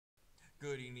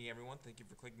Good evening, everyone. Thank you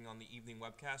for clicking on the evening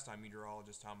webcast. I'm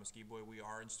meteorologist Thomas Skiboy. We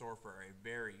are in store for a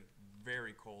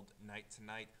very cold night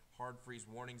tonight. Hard freeze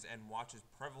warnings and watches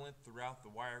prevalent throughout the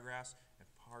Wiregrass, and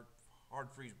hard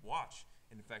freeze watch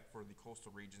in effect for the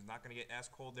coastal regions. Not going to get as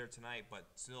cold there tonight, but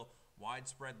still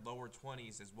widespread lower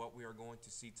 20s is what we are going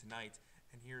to see tonight.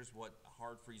 And here's what a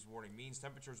hard freeze warning means.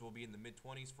 Temperatures will be in the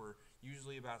mid-20s for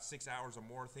usually about 6 hours or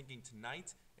more. Thinking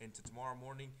tonight into tomorrow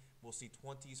morning, we'll see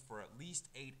 20s for at least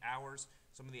 8 hours.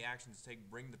 Some of the actions to take: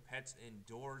 bring the pets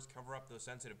indoors, cover up those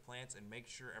sensitive plants, and make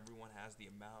sure everyone has the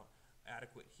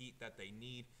adequate heat that they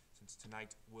need, since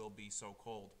tonight will be so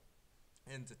cold.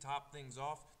 And to top things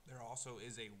off, there also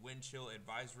is a wind chill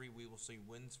advisory. We will see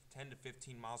winds 10 to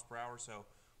 15 miles per hour. So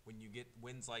when you get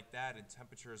winds like that and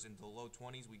temperatures into the low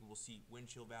 20s, we will see wind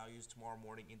chill values tomorrow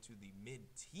morning into the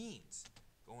mid-teens.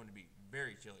 Going to be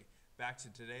very chilly. Back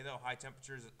to today, though, high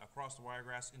temperatures across the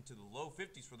Wiregrass into the low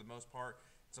 50s for the most part.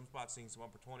 Some spots seeing some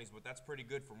upper 20s, but that's pretty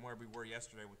good from where we were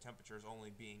yesterday, with temperatures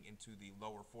only being into the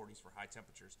lower 40s for high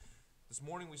temperatures. This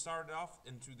morning we started off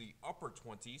into the upper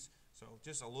 20s, so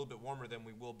just a little bit warmer than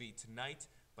we will be tonight.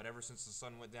 But ever since the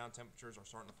sun went down, temperatures are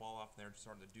starting to fall off, and they're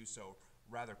starting to do so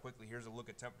rather quickly. Here's a look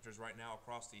at temperatures right now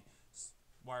across the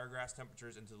Wiregrass.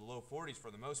 Temperatures into the low 40s for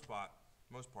the most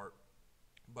part.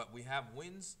 But we have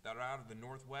winds that are out of the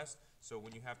northwest, so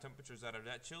when you have temperatures that are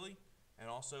that chilly and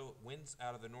also winds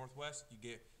out of the northwest, you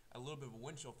get a little bit of a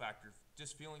wind chill factor.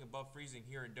 Just feeling above freezing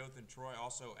here in Dothan, Troy,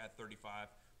 also at 35.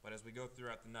 But as we go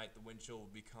throughout the night, the wind chill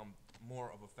will become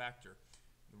more of a factor.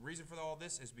 The reason for all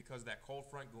this is because that cold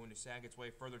front going to sag its way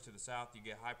further to the south. You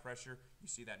get high pressure. You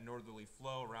see that northerly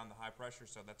flow around the high pressure,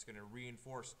 so that's going to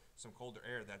reinforce some colder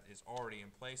air that is already in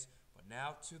place. But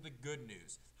now to the good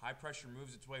news. High pressure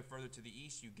moves its way further to the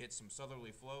east. You get some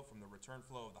southerly flow from the return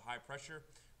flow of the high pressure.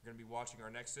 We're going to be watching our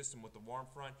next system with the warm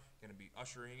front. Going to be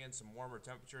ushering in some warmer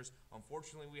temperatures.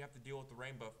 Unfortunately, we have to deal with the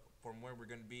rain, but from where we're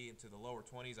going to be into the lower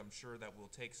 20s, I'm sure that we'll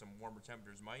take some warmer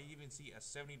temperatures. Might even see a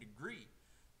 70-degree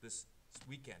this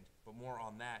weekend, but more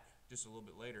on that just a little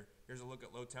bit later. Here's a look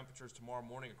at low temperatures tomorrow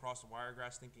morning across the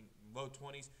Wiregrass, thinking low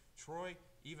 20s. Troy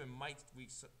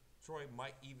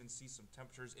might even see some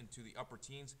temperatures into the upper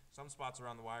teens. Some spots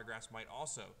around the Wiregrass might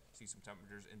also see some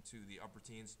temperatures into the upper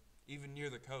teens. Even near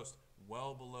the coast,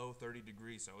 well below 30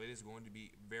 degrees, so it is going to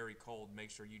be very cold.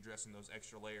 Make sure you dress in those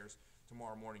extra layers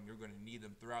tomorrow morning. You're going to need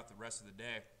them throughout the rest of the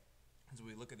day. As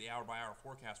we look at the hour-by-hour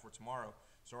forecast for tomorrow,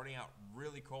 starting out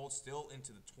really cold, still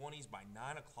into the 20s by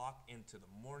 9 o'clock into the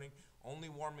morning, only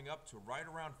warming up to right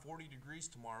around 40 degrees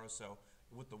tomorrow. So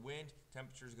with the wind,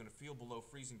 temperatures are going to feel below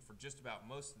freezing for just about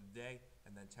most of the day,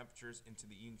 and then temperatures into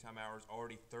the evening time hours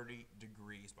already 30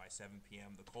 degrees by 7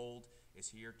 p.m. The cold is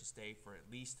here to stay for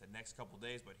at least the next couple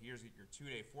days, but here's your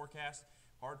 2-day forecast.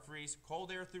 Hard freeze,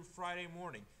 cold air through Friday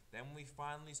morning. Then we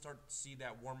finally start to see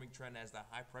that warming trend as the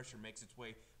high pressure makes its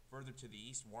way further to the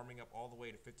east, warming up all the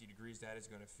way to 50 degrees. That is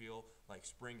going to feel like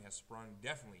spring has sprung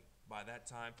definitely by that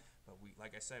time. But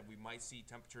like I said, we might see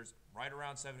temperatures right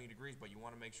around 70 degrees, but you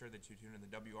want to make sure that you tune in the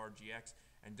WRGX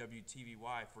and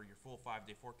WTVY for your full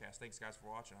 5-day forecast. Thanks, guys, for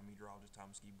watching. I'm meteorologist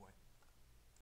Thomas Skiboy.